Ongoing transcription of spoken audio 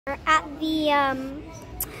At the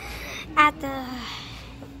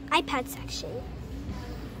iPad section.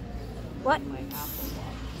 What's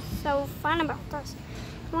so fun about this?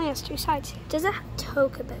 It only has two sides. Does it have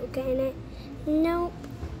Toca Boca in it? Nope.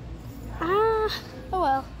 Oh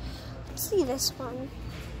well. Let's see this one.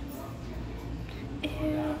 Ew,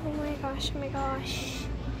 oh my gosh, oh my gosh.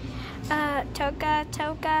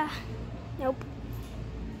 Toca. Nope.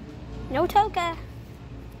 No Toca.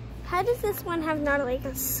 How does this one have not like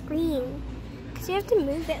a screen? Because you have to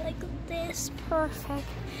move it like this. Perfect.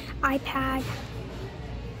 iPad.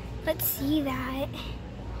 Let's see that.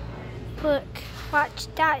 Look, watch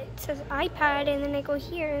that. It says iPad and then I go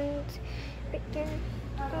here and it's right there.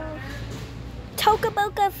 Toca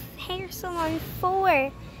Boca Hair Salon 4.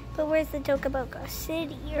 But where's the Toca Boca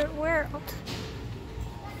city or world?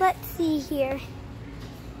 Let's see here.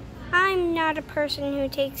 I'm not a person who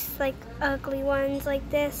takes like ugly ones like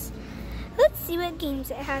this. Let's see what games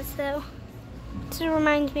it has though. This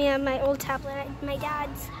reminds me of my old tablet, my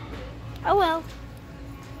dad's. Oh well.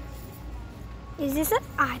 Is this an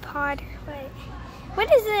iPod? Wait. What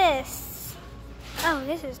is this? Oh,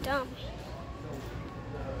 this is dumb.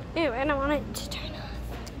 Ew, I don't want it to turn on.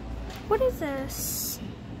 What is this?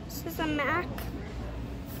 This is a Mac?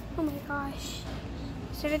 Oh my gosh.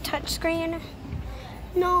 Is it a touch screen?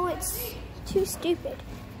 No, it's too stupid.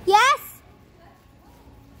 Yes!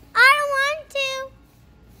 I don't want to.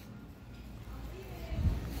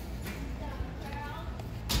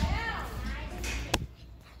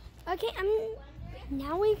 Okay,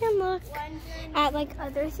 now we can look at like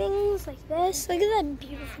other things like this. Look at that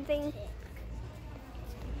beautiful thing.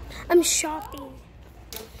 I'm shopping.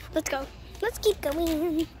 Let's go. Let's keep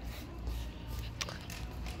going.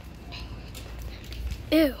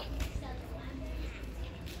 Ew.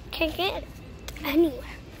 Can't get it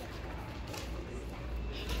anywhere.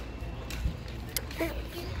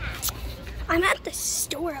 I'm at the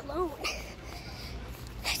store alone.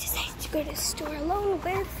 I decided to go to the store alone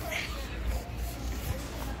with.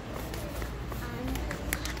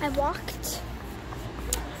 I walked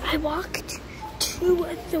to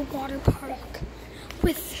the water park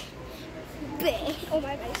with all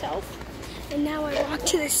by myself, and now I walk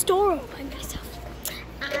to the store all by myself.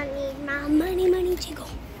 I need my money to go.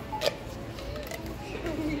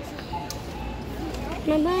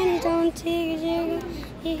 My money don't take a jiggle.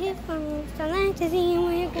 If I like to see you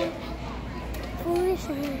wiggle. For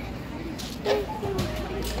sure.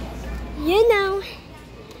 You know,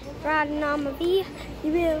 riding on my V,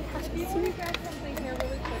 you will have to see.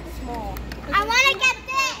 I want to get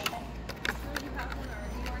this.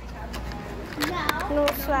 No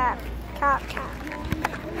slap. Cat.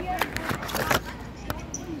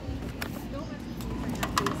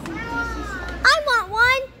 I want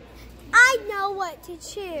one. I know what to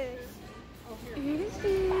choose.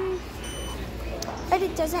 But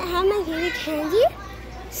it doesn't have my favorite candy.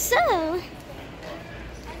 So,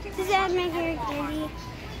 does it have my favorite candy?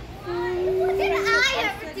 What did I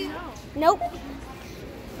ever do? Nope.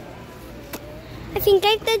 I think I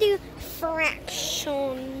have to do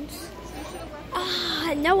fractions.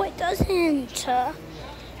 No it doesn't.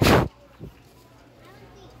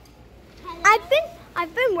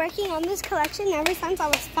 I've been working on this collection ever since I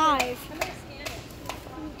was 5.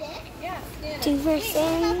 Do for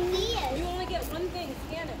same. You only get one thing.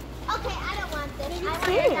 Scan it. Okay, I don't want this. I want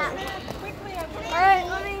that. Quickly, All right,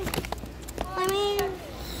 let me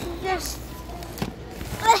just.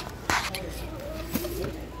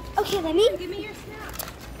 Okay, let me. give me your snap.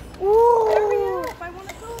 Ooh. Hurry up! I want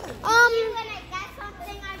to go. When I get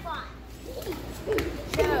something I want.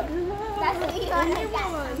 That's me when I get something I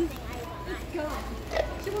want. Gum.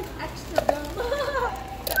 She wants extra gum.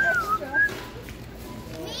 Extra.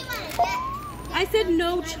 Me when I get. I said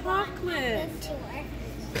no chocolate.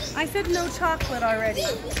 I said no chocolate already.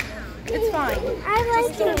 It's fine. I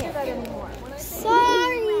like Don't do it. that anymore.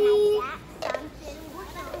 Sorry.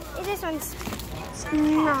 This one's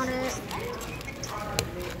not it.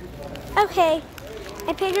 Okay,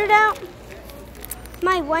 I figured out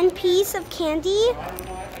my one piece of candy.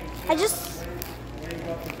 I just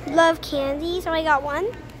love candy, so I got one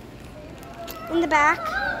in the back.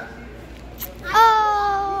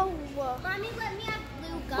 Oh! Mommy, let me have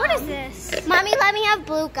blue gum. What is this? Mommy, let me have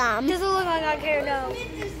blue gum. Doesn't look like I care though.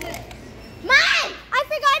 Mom! I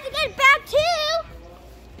forgot to get it back too!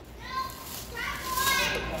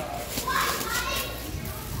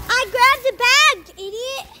 I grabbed the bag,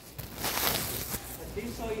 idiot!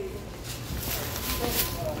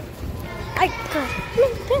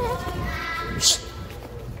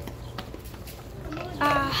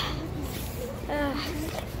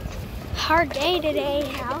 Hard day today,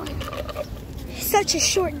 Hal. Such a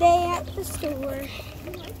short day at the store.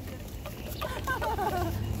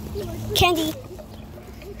 Candy.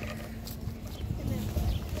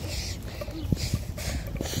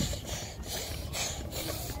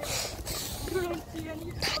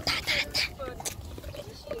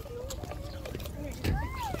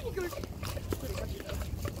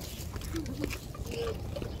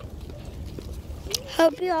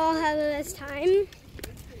 Hope you all have a nice time.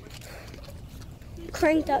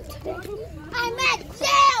 Cranked up today. I met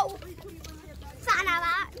you! Son of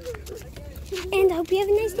a... And I hope you have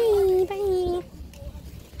a nice day. Bye.